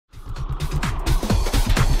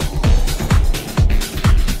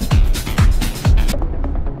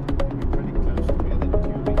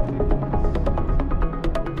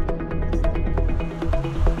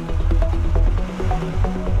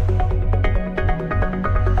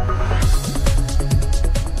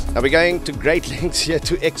Now we're going to great lengths here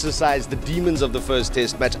to exercise the demons of the first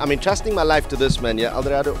test match. I'm entrusting my life to this man, yeah.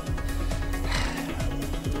 Alderado,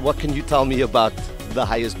 what can you tell me about the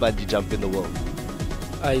highest bungee jump in the world?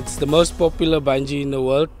 It's the most popular bungee in the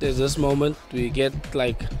world. At this moment, we get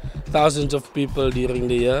like thousands of people during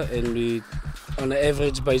the year, and we, on an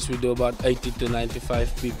average base, we do about 80 to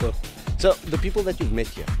 95 people. So the people that you've met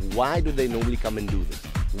here, why do they normally come and do this?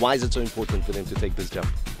 Why is it so important for them to take this jump?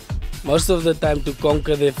 Most of the time to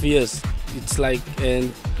conquer their fears. It's like,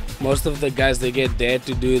 and most of the guys, they get dared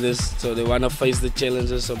to do this, so they want to face the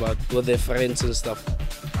challenges with their friends and stuff.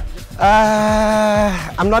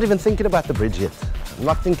 I'm not even thinking about the bridge yet. I'm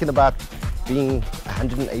not thinking about being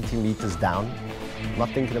 180 meters down. I'm not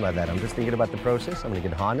thinking about that. I'm just thinking about the process. I'm going to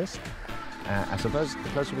get harnessed. I suppose the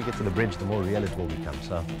closer we get to the bridge, the more real it will become.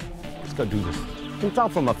 So let's go do this. You can tell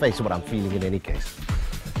from my face what I'm feeling in any case.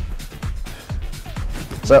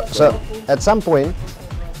 So at some point,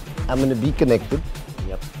 I'm going to be connected.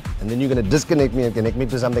 Yep. And then you're going to disconnect me and connect me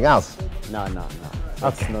to something else. No.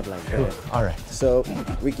 It's not like that. All right. So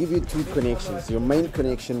we give you two connections. Your main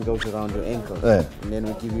connection goes around your ankle. And then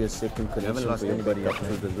we give you a second connection for anybody up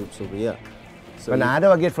through the loops over here. So now how do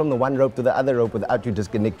I get from the one rope to the other rope without you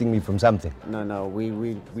disconnecting me from something? No,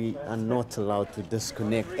 we are not allowed to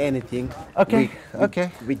disconnect anything. Okay,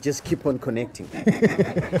 We just keep on connecting.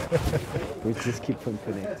 We just keep on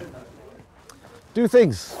connecting. Do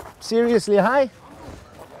things seriously high,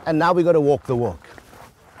 and now we got to walk the walk.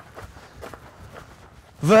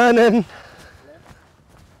 Vernon,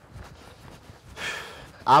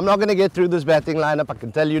 I'm not going to get through this batting lineup, I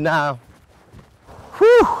can tell you now.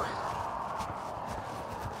 Whew.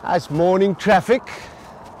 Nice morning traffic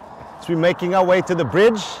as we're making our way to the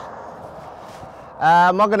bridge.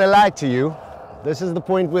 I'm not going to lie to you, this is the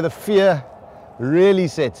point where the fear really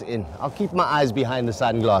sets in. I'll keep my eyes behind the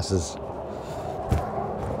sunglasses.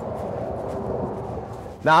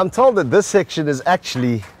 Now I'm told that this section is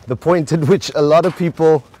actually the point at which a lot of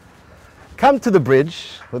people come to the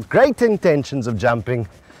bridge with great intentions of jumping,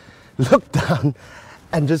 look down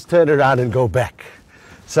and just turn around and go back.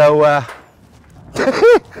 So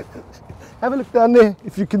have a look down there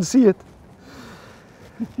if you can see it.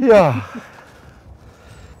 Yeah,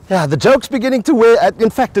 the joke's beginning to wear, in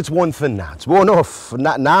fact it's worn thin now, it's worn off.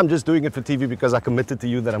 Now I'm just doing it for TV because I committed to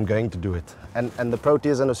you that I'm going to do it. And the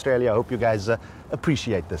Proteas in Australia, I hope you guys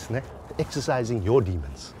appreciate this, né? Exercising your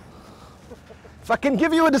demons. If I can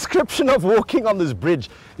give you a description of walking on this bridge,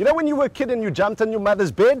 you know when you were a kid and you jumped on your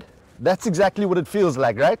mother's bed? That's exactly what it feels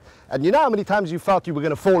like, right? And you know how many times you felt you were going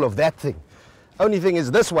to fall off that thing? Only thing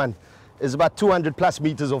is this one is about 200 plus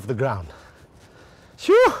meters off the ground.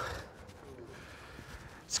 Phew!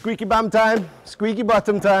 Squeaky bum time, squeaky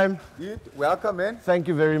bottom time. Good. Welcome, man. Thank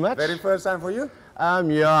you very much. Very first time for you?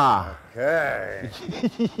 Yeah. Okay.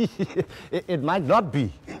 It might not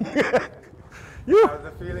be. How's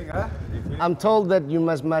the feeling, huh? I'm told that you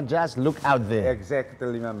must just look out there.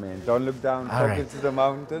 Exactly, my man. Don't look down. All right. Into the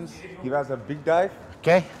mountains. Give us a big dive.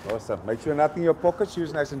 Okay. Awesome. Make sure nothing in your pockets.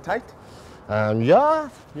 Shoes nice and tight. Yeah,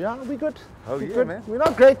 we're good. Oh, we're yeah, good. man. We're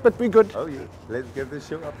not great, but we're good. Oh, yeah. Let's get this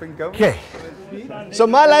show up and going. Okay. So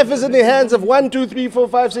my life is in the hands of 1, 2, 3, 4,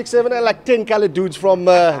 5, 6, 7, and like 10 colored dudes from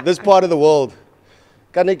this part of the world.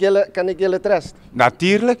 Kan ek julle trust?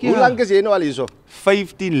 Natuurlijk, Hoe ja. lang is jy nou al hierso?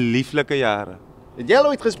 15 lieflike jare. Het jy al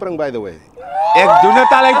ooit gespring, by the way? Ek doen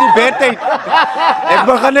dit al uit die bed uit. Ek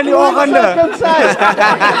begin in die oggende.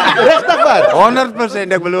 Regtig man?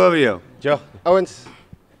 100%, ek beloof jou. Ja. Owens,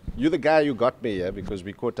 you're the guy who got me, yeah, because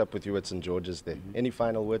we caught up with you at St. George's there. Any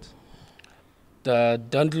final words?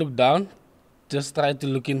 Don't look down. Just try to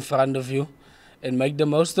look in front of you and make the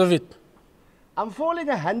most of it. I'm falling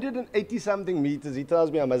 180 something meters. He tells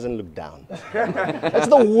me I mustn't look down. That's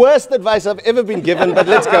the worst advice I've ever been given, but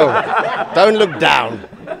let's go. Don't look down.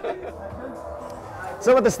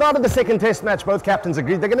 So at the start of the second test match, both captains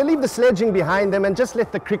agreed they're going to leave the sledging behind them and just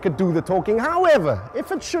let the cricket do the talking. However,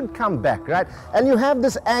 if it should come back, right, and you have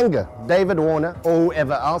this anger, David Warner or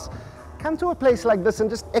whoever else, come to a place like this and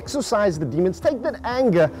just exercise the demons. Take that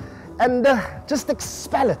anger and just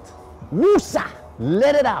expel it. Woosa!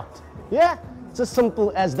 Let it out. Yeah? It's as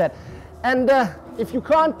simple as that. And if you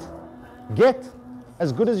can't get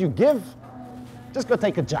as good as you give, just go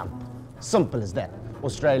take a jump. Simple as that.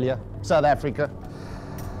 Australia, South Africa.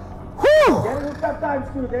 Whew!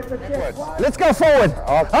 Let's go forward.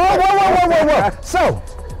 Oh, whoa. So,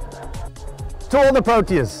 to all the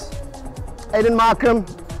Proteas, Aiden Markham,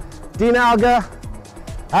 Dean Alga,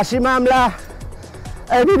 Hashim Amla,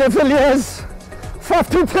 Eddie de Villiers, Faf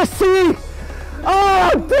du Plessis. Oh,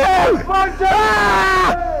 damn!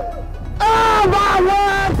 Ah! Oh, my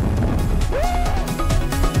word!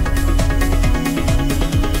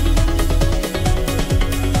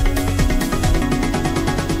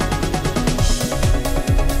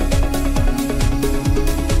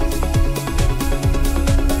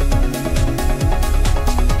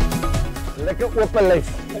 lekker openlijf.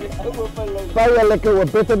 Baie lekker, we're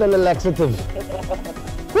better than a laxative.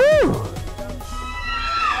 Woo!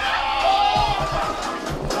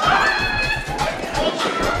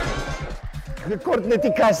 Je kort net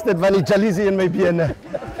die kasterd van die jalousie in my bene.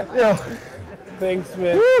 Ja. Thanks,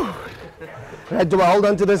 man. Woo! Right, do I hold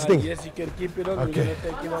on to this thing? Yes, you can keep it on. Okay. We're going to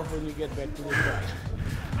take it off when you get back to the car.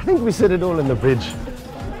 I think we said it all in the bridge.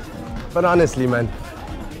 But honestly, man,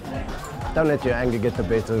 don't let your anger get the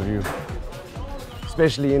better of you.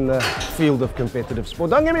 Especially in the field of competitive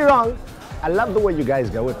sport. Don't get me wrong, I love the way you guys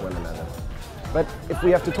go with one another. But if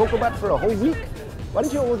we have to talk about for a whole week, why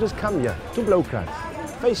don't you all just come here to blow cards,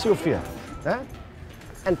 face your fear, huh?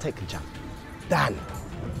 And take a jump. Done.